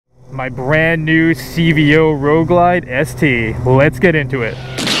my brand new CVO Outride ST. Let's get into it.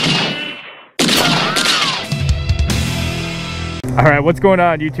 Alright, what's going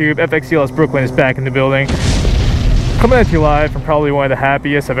on YouTube? FXDLS Brooklyn is back in the building. Coming at you live from probably one of the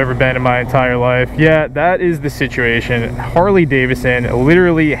happiest I've ever been in my entire life. Yeah, that is the situation. Harley Davidson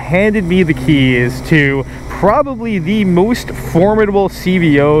literally handed me the keys to probably the most formidable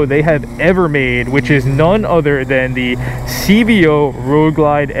CVO they have ever made, which is none other than the CVO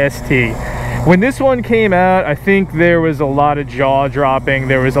Outride ST. When this one came out, I think there was a lot of jaw dropping.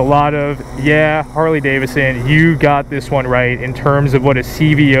 There was a lot of, yeah, Harley Davidson, you got this one right in terms of what a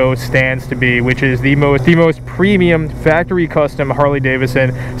CVO stands to be, which is the most premium factory custom Harley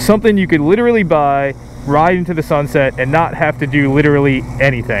Davidson, something you could literally buy, ride into the sunset, and not have to do literally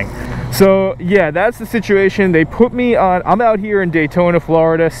anything. So yeah, that's the situation. They put me on, I'm out here in Daytona,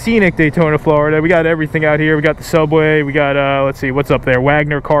 Florida, scenic Daytona, Florida. We got everything out here. We got the subway, we got, let's see, what's up there?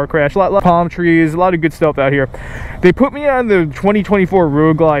 Wagner car crash, a lot of palm trees, a lot of good stuff out here. They put me on the 2024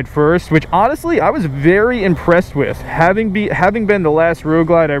 Outride first, which honestly, I was very impressed with. Having been the last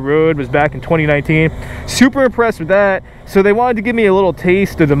Outride I rode was back in 2019. Super impressed with that. So they wanted to give me a little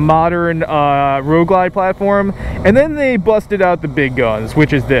taste of the modern Outride platform, and then they busted out the big guns,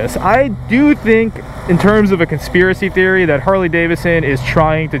 which is this. I do think, in terms of a conspiracy theory, that Harley Davidson is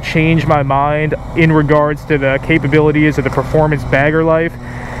trying to change my mind in regards to the capabilities of the performance bagger life.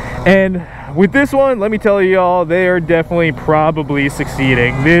 And with this one, let me tell you all, they are definitely probably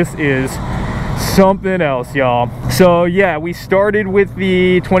succeeding. This is something else, y'all. So yeah, we started with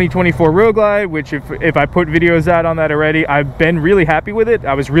the 2024 Outride, which if I put videos out on that already, I've been really happy with it.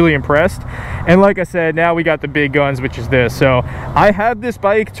 I was really impressed. And like I said, now we got the big guns, which is this. So I have this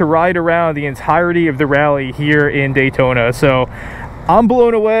bike to ride around the entirety of the rally here in Daytona. So I'm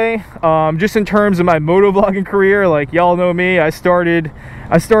blown away. Just in terms of my motovlogging career, like y'all know me, I started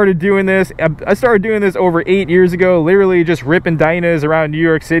doing this. I started doing this over 8 years ago, literally just ripping dynas around New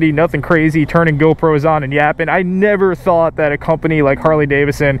York City, nothing crazy, turning GoPros on and yapping. I never thought that a company like Harley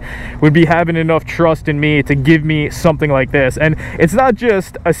Davidson would be having enough trust in me to give me something like this. And it's not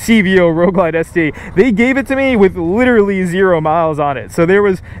just a CVO Outride ST. They gave it to me with literally 0 miles on it. So there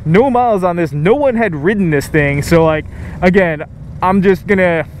was no miles on this. No one had ridden this thing. So like, again,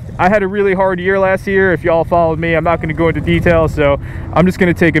 I had a really hard year last year. If y'all followed me, I'm not going to go into details, so I'm just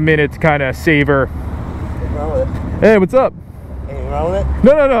going to take a minute to kind of savor. What's wrong with it? Hey, what's up? Anything wrong with it?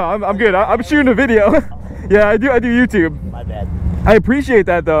 No, I'm good. I'm shooting a video. Yeah, I do YouTube. My bad. I appreciate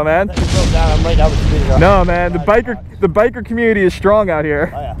that though, man. I thought you broke down. I'm right down the street. No, man, the biker community is strong out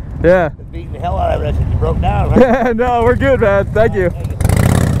here. Oh yeah. Yeah. They're beating the hell out of it. You broke down, right? No, we're good, man. Thank you.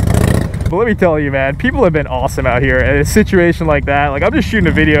 But let me tell you, man, people have been awesome out here in a situation like that. Like, I'm just shooting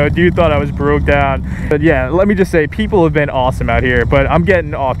a video, dude thought I was broke down. But yeah, let me just say, people have been awesome out here, but I'm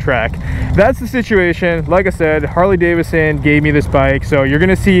getting off track. That's the situation. Like I said, Harley Davidson gave me this bike, so you're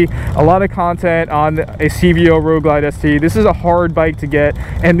gonna see a lot of content on a CVO Outride ST. This is a hard bike to get,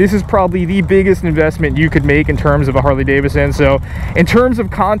 and this is probably the biggest investment you could make in terms of a Harley Davidson. So in terms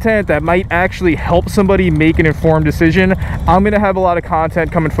of content that might actually help somebody make an informed decision, I'm gonna have a lot of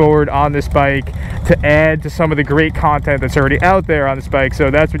content coming forward on this bike to add to some of the great content that's already out there on this bike. So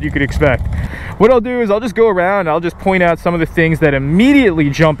that's what you could expect. What I'll do is I'll just go around and I'll just point out some of the things that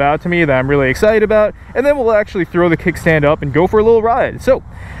immediately jump out to me that I'm really excited about, and then we'll actually throw the kickstand up and go for a little ride. So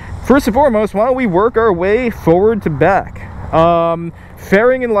first and foremost, why don't we work our way forward to back?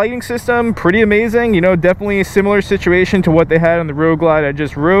 Fairing and lighting system, pretty amazing. You know, definitely a similar situation to what they had on the Outride I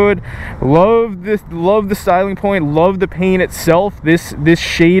just rode. Love this, love the styling point, love the paint itself. This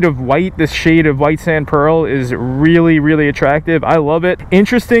shade of white, this shade of white sand pearl is really attractive. I love it.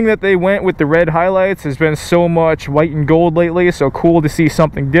 Interesting that they went with the red highlights. There's been so much white and gold lately, so cool to see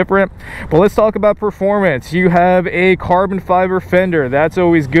something different. But let's talk about performance. You have a carbon fiber fender, that's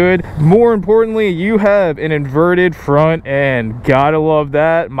always good. More importantly, you have an inverted front end. Gotta love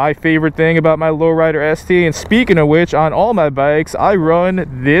that. My favorite thing about my lowrider ST. And speaking of which, on all my bikes I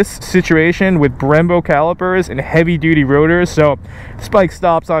run this situation with Brembo calipers and heavy duty rotors, so this bike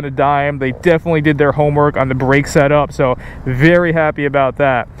stops on a dime. They definitely did their homework on the brake setup, so very happy about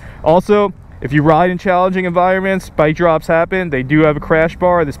that. Also, if you ride in challenging environments, bike drops happen. They do have a crash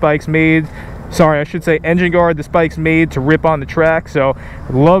bar. This bike's made, sorry, I should say engine guard. This bike's made to rip on the track, so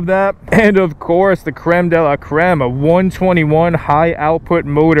love that. And of course, the creme de la creme, a 121 high output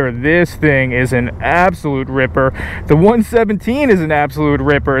motor. This thing is an absolute ripper. The 117 is an absolute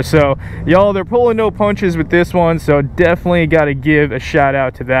ripper, so y'all, they're pulling no punches with this one, so definitely got to give a shout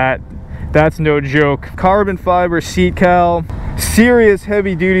out to that. That's no joke. Carbon fiber seat cowl, serious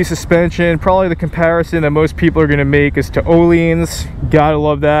heavy duty suspension. Probably the comparison that most people are going to make is to Öhlins. Gotta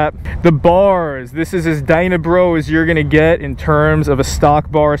love that. The bars, this is as Dynabro as you're gonna get in terms of a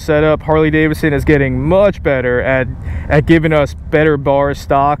stock bar setup. Harley Davidson is getting much better at giving us better bars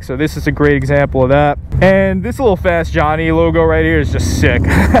stock, so this is a great example of that. And this little Fast Johnny logo right here is just sick.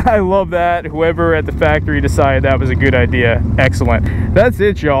 I love that. Whoever at the factory decided that was a good idea. Excellent. That's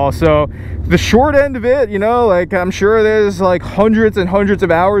it, y'all. So the short end of it, you know, like, I'm sure there's like hundreds and hundreds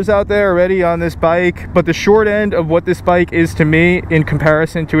of hours out there already on this bike, but the short end of what this bike is to me in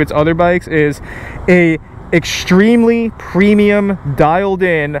comparison to its other bikes is a extremely premium, dialed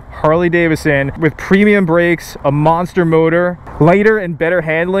in Harley Davidson with premium brakes, a monster motor, lighter and better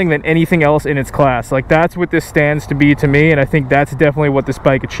handling than anything else in its class. Like, that's what this stands to be to me, and I think that's definitely what this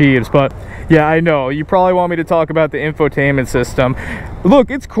bike achieves. But yeah, I know you probably want me to talk about the infotainment system.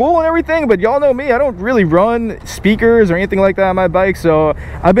 Look, it's cool and everything, but y'all know me, I don't really run speakers or anything like that on my bike, so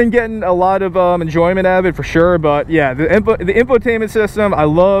I've been getting a lot of enjoyment out of it for sure. But yeah, the infotainment system, I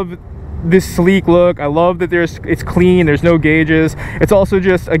love this sleek look. I love that it's clean, there's no gauges. It's also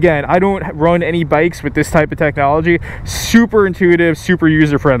just, again, I don't run any bikes with this type of technology. Super intuitive, super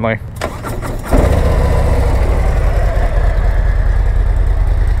user friendly.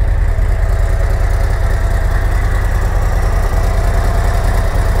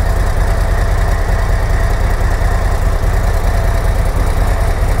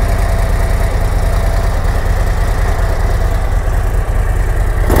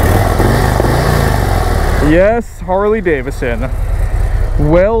 Yes, Harley Davidson.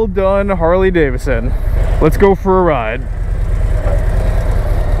 Well done, Harley Davidson. Let's go for a ride.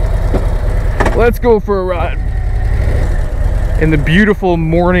 Let's go for a ride. In the beautiful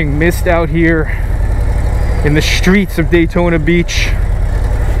morning mist out here in the streets of Daytona Beach.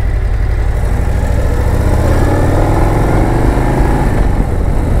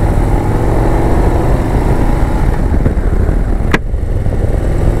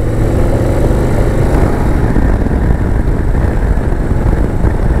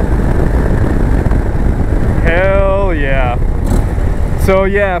 So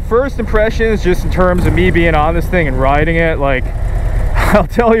yeah, first impressions, just in terms of me being on this thing and riding it, like, I'll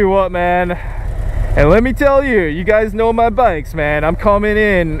tell you what, man, and let me tell you, you guys know my bikes, man. I'm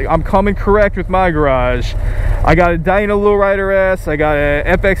coming correct with my garage. I got a Dyna Lowrider S, I got a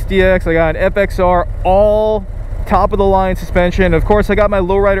FXDX, I got an FXR, all top of the line suspension. Of course, I got my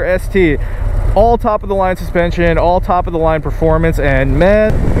Lowrider ST, all top of the line suspension, all top of the line performance, and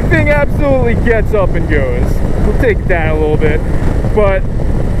man, the thing absolutely gets up and goes. We'll take it down a little bit. But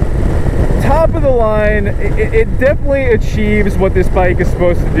top of the line, it definitely achieves what this bike is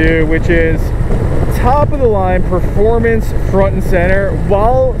supposed to do, which is top of the line performance front and center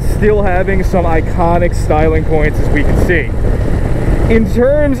while still having some iconic styling points, as we can see. In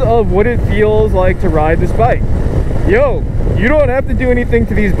terms of what it feels like to ride this bike, yo, you don't have to do anything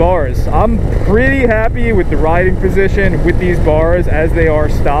to these bars. I'm pretty happy with the riding position with these bars as they are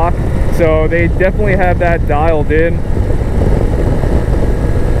stock, so they definitely have that dialed in.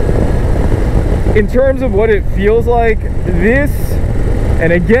 In terms of what it feels like, this,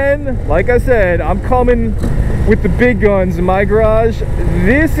 and again, like I said, I'm coming with the big guns in my garage,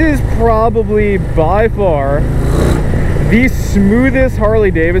 this is probably by far the smoothest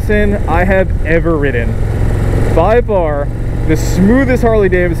Harley Davidson I have ever ridden. By far, the smoothest Harley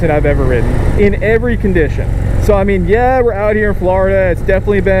Davidson I've ever ridden, in every condition. So I mean, yeah, we're out here in Florida, it's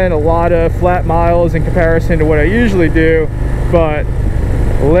definitely been a lot of flat miles in comparison to what I usually do, but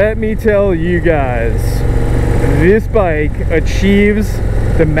let me tell you guys, this bike achieves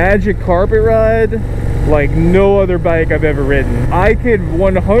the magic carpet ride like no other bike I've ever ridden. I could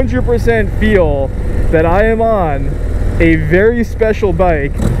 100% feel that I am on a very special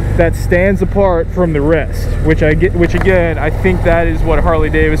bike that stands apart from the rest, which again, I think that is what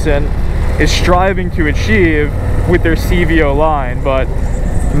Harley Davidson is striving to achieve with their CVO line. But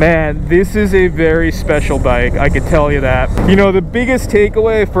man, this is a very special bike, I can tell you that. You know, the biggest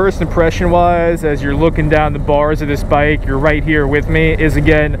takeaway, first impression wise, as you're looking down the bars of this bike, you're right here with me, is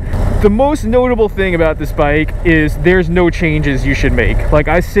again, the most notable thing about this bike is there's no changes you should make. Like,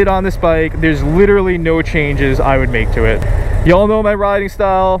 I sit on this bike, there's literally no changes I would make to it. Y'all know my riding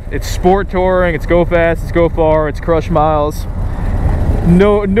style, it's sport touring, it's go fast, it's go far, it's crush miles.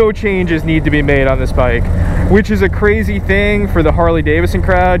 No changes need to be made on this bike, which is a crazy thing for the Harley Davidson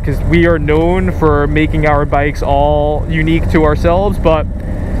crowd, because we are known for making our bikes all unique to ourselves. But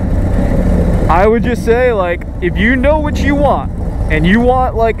I would just say, like, if you know what you want, and you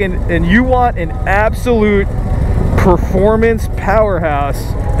want like an absolute performance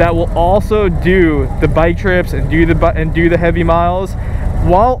powerhouse that will also do the bike trips and do the heavy miles,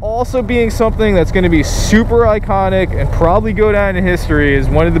 while also being something that's going to be super iconic and probably go down in history as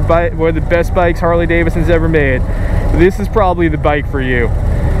one of the best bikes Harley Davidson's ever made. This is probably the bike for you.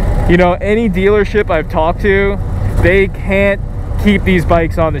 You know, any dealership I've talked to, they can't keep these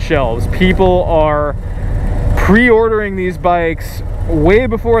bikes on the shelves. People are pre-ordering these bikes way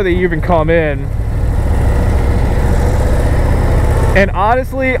before they even come in. And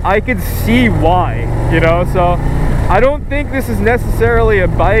honestly, I could see why, you know. So I don't think this is necessarily a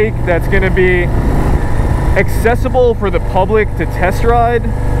bike that's going to be accessible for the public to test ride.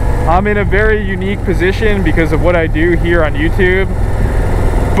 I'm in a very unique position because of what I do here on YouTube.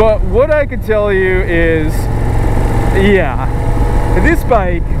 But what I can tell you is, yeah, this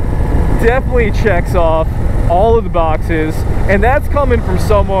bike definitely checks off all of the boxes, and that's coming from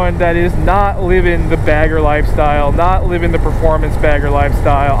someone that is not living the bagger lifestyle, not living the performance bagger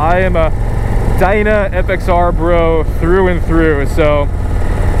lifestyle. I am a Dyna FXR bro through and through, so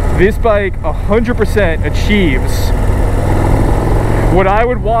this bike 100% achieves what I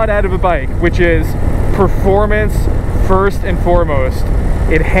would want out of a bike, which is performance first and foremost.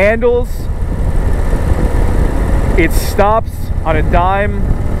 It handles, it stops on a dime,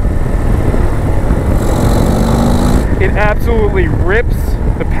 it absolutely rips,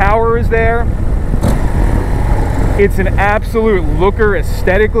 the power is there, it's an absolute looker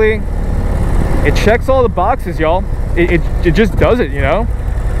aesthetically, it checks all the boxes, y'all. It just does it, you know.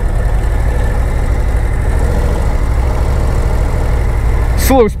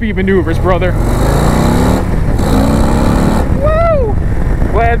 Slow speed maneuvers, brother. Woo!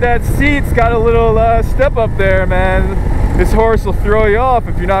 Glad that seat's got a little step up there, man. This horse will throw you off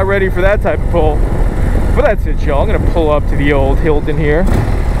if you're not ready for that type of pull. But that's it, y'all. I'm gonna pull up to the old Hilton here.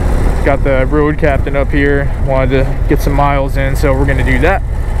 Got the road captain up here. Wanted to get some miles in, so we're gonna do that.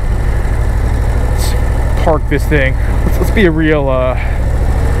 Let's park this thing. Let's be a real. Let's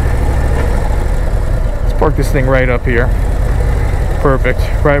park this thing right up here. Perfect.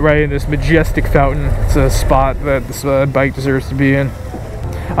 Right in this majestic fountain. It's a spot that this bike deserves to be in.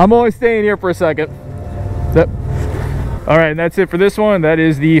 I'm only staying here for a second. Yep. All right, and that's it for this one. That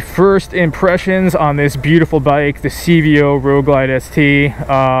is the first impressions on this beautiful bike, the CVO Road Glide ST.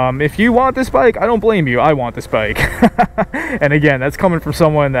 If you want this bike, I don't blame you. I want this bike. And again, that's coming from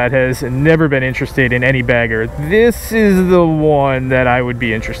someone that has never been interested in any bagger. This is the one that I would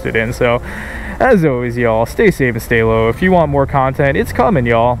be interested in. So, as always, y'all, stay safe and stay low. If you want more content, it's coming,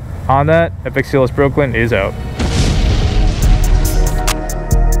 y'all. On that, FXDLS Brooklyn is out.